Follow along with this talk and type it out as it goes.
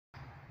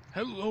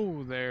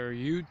Hello there,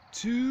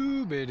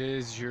 YouTube. It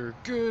is your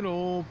good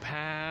old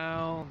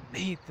pal,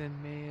 Nathan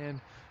Man,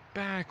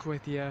 back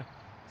with you.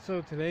 So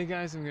today,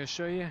 guys, I'm going to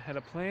show you how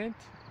to plant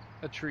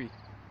a tree.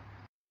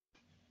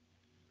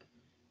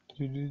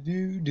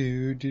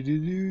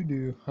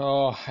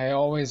 Oh, I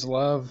always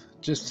love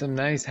just some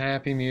nice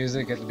happy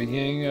music at the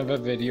beginning of a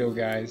video,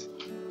 guys,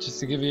 just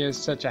to give you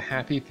such a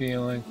happy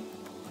feeling.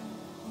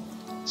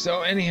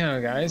 So anyhow,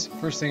 guys,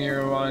 first thing you're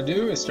going to want to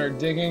do is start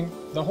digging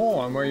the hole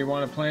on where you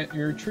want to plant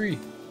your tree.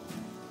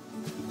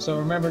 So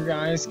remember,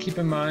 guys, keep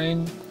in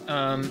mind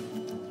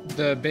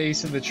the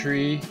base of the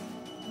tree.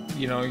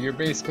 You know, you're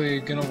basically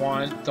going to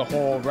want the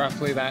hole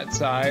roughly that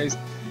size.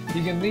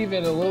 You can leave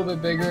it a little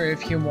bit bigger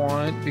if you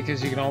want,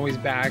 because you can always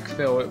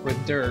backfill it with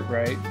dirt,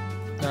 right?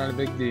 Not a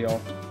big deal.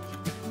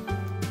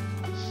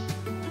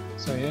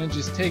 So yeah,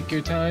 just take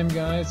your time,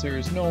 guys.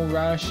 There's no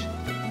rush.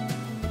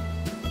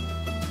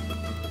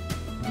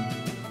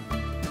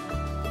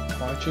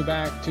 Watch your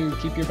back too.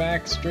 Keep your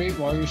back straight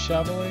while you're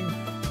shoveling.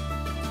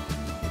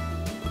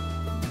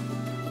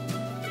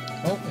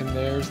 Oh, and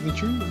there's the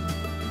tree.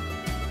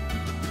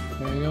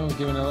 There you go.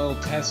 Giving it a little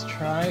test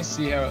try.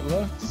 See how it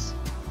looks.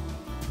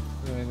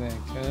 What do I think?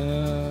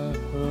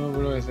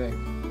 What do I think?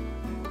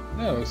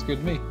 That looks good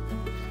to me.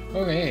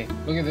 Okay,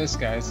 look at this,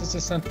 guys. This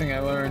is something I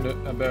learned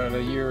about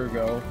a year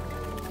ago.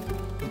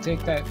 You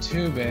take that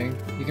tubing.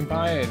 You can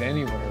buy it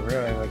anywhere,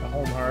 really, like a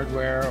Home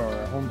Hardware or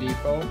a Home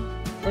Depot.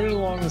 Put it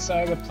along the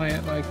side of the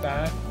plant like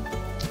that.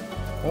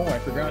 Oh, I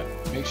forgot.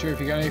 Make sure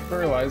if you got any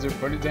fertilizer,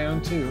 put it down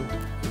too.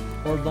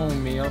 Or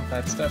bone meal,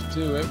 that stuff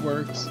too, it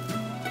works.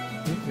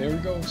 There we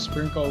go.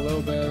 Sprinkle a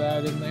little bit of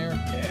that in there.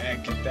 Yeah,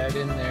 get that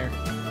in there.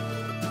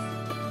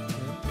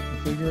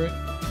 Configure it.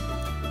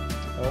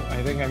 Oh,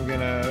 I think I'm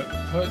gonna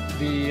put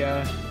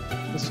the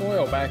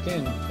soil back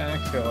in,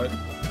 backfill it.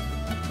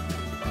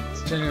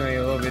 It's generally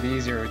a little bit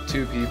easier with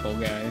two people,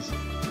 guys.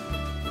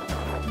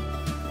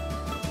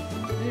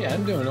 Hey,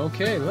 I'm doing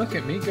okay. Look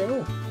at me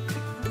go.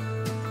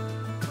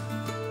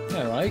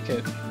 I like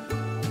it.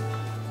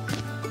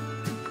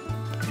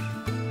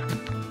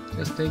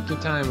 Just take your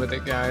time with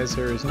it, guys.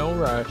 There is no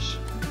rush.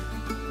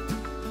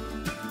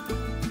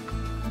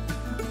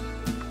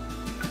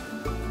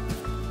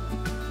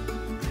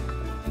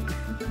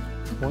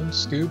 One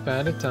scoop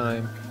at a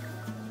time.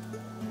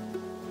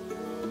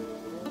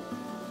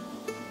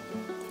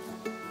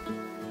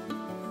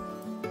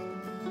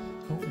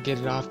 Oh, get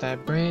it off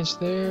that branch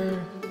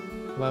there.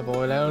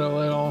 Level it out a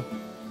little.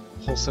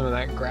 Pull some of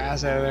that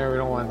grass out of there. We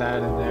don't want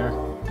that in there.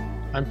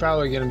 I'm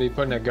probably going to be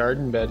putting a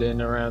garden bed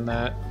in around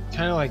that.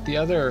 Kind of like the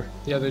other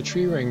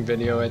tree ring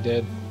video I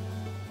did.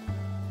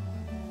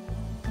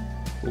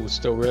 Ooh, it's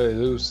still really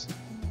loose.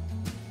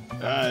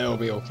 It'll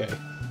be okay.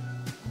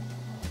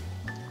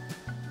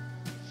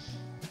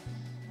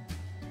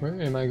 Where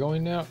am I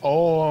going now?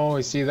 Oh,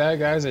 you see that,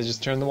 guys? I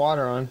just turned the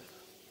water on.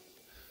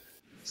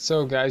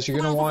 So, guys, you're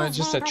going to want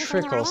just a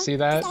trickle. See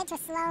that?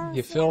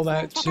 You fill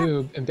that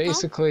tube, and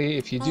basically,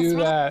 if you do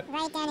that,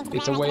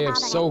 it's a way of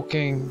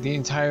soaking the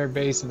entire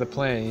base of the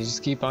plant. You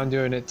just keep on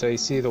doing it till you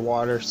see the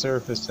water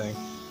surfacing.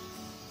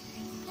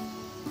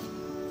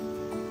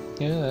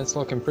 Yeah, that's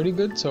looking pretty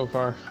good so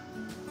far.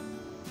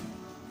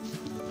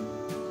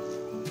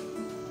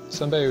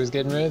 Somebody was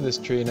getting rid of this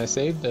tree, and I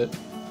saved it.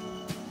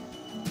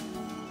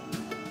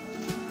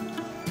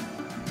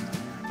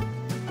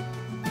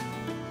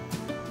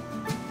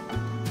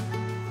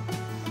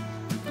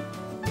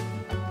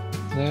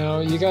 Now,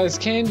 you guys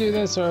can do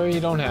this or you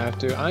don't have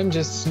to. I'm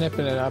just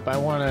snipping it up. I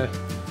want to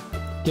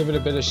give it a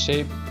bit of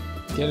shape,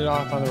 get it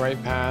off on the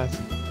right path.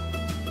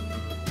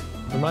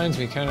 Reminds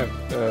me kind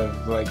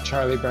of like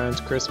Charlie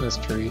Brown's Christmas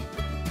tree.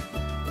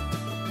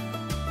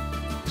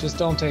 Just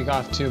don't take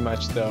off too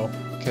much though,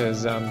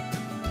 because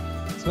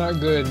it's not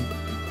good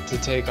to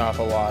take off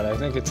a lot. I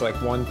think it's like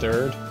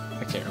 1/3.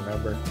 I can't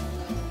remember.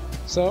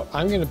 So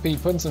I'm going to be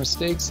putting some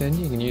stakes in.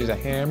 You can use a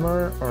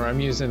hammer, or I'm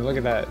using, look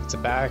at that, it's the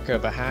back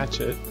of a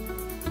hatchet.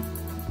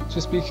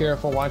 Just be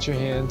careful, watch your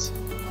hands.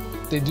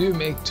 They do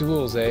make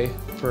tools,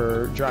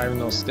 for driving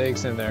those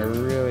stakes in there.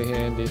 Really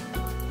handy.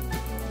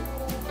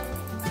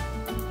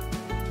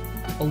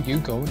 Oh, you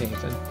go,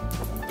 Nathan.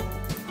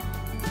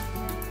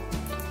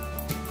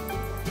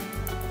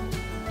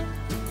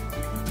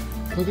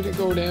 Look at it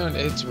go down.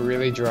 It's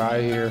really dry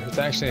here. It's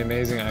actually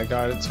amazing I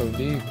got it so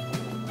deep.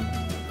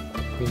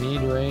 We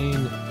need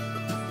rain.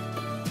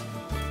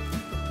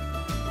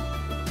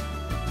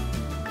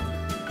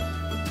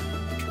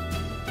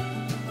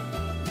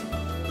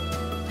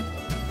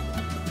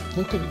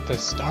 Look at the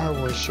Star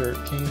Wars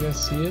shirt. Can you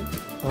guys see it?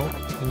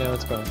 Oh, and now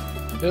it's gone.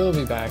 It'll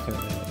be back in a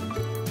minute.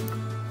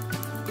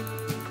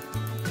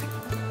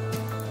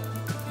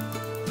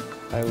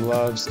 I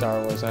love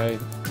Star Wars.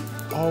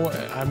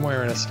 I'm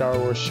wearing a Star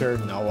Wars shirt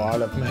in a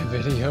lot of my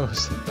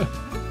videos.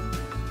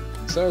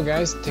 So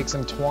guys, take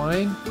some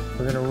twine.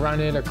 We're gonna run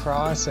it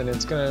across, and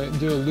it's gonna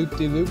do a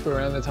loop-de-loop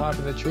around the top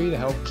of the tree to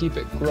help keep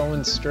it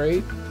growing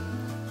straight.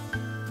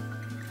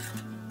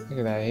 Look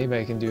at that.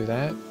 Anybody can do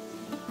that.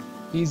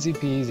 Easy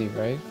peasy,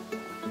 right?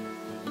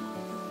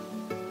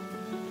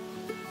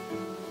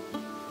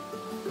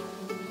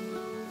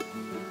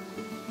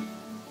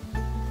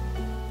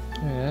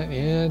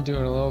 Yeah,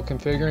 doing a little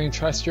configuring.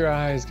 Trust your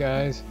eyes,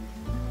 guys.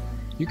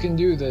 You can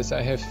do this.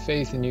 I have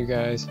faith in you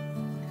guys.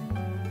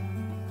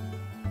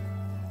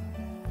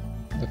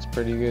 Looks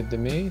pretty good to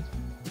me.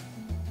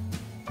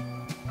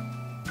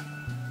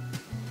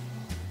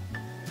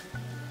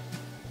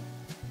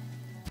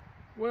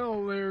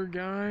 Well there,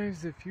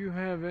 guys, if you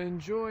have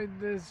enjoyed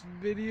this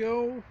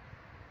video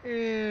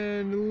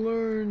and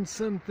learned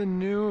something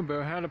new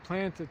about how to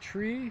plant a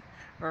tree,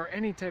 or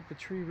any type of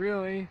tree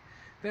really,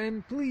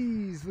 then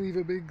please leave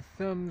a big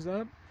thumbs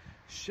up,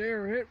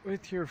 share it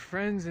with your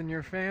friends and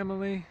your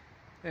family,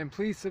 and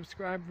please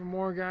subscribe for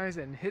more, guys,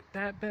 and hit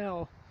that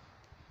bell.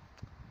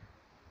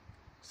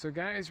 So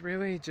guys,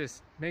 really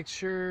just make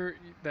sure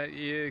that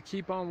you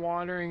keep on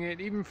watering it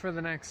even for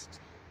the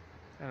next,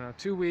 I don't know,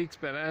 2 weeks.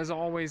 But as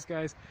always,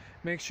 guys,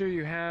 make sure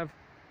you have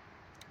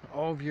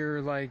all of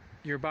your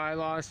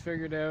bylaws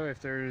figured out.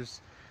 If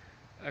there's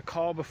a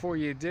call before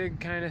you dig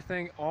kind of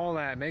thing, all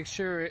that, make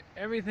sure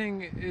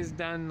everything is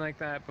done like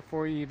that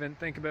before you even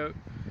think about,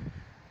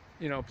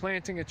 you know,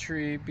 planting a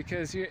tree,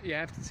 because you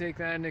have to take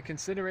that into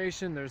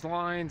consideration. There's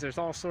lines, there's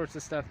all sorts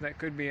of stuff that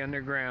could be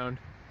underground.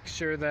 Make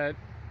sure that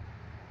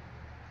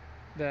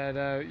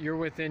you're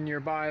within your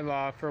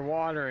bylaw for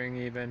watering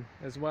even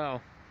as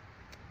well.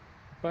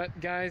 But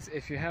guys,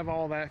 if you have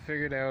all that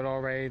figured out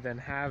already, then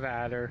have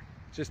at her.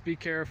 Just be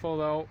careful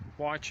though,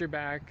 watch your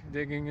back,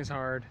 digging is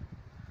hard.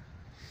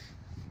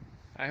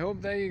 I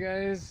hope that you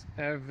guys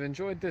have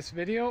enjoyed this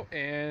video,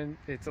 and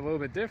it's a little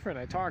bit different.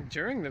 I talked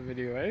during the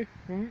video, eh?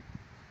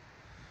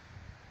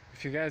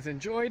 If you guys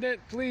enjoyed it,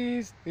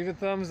 please leave a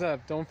thumbs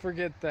up. Don't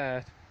forget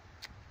that.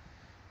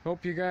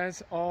 Hope you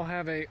guys all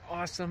have an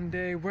awesome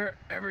day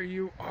wherever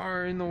you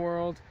are in the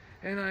world,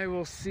 and I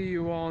will see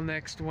you all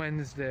next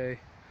Wednesday.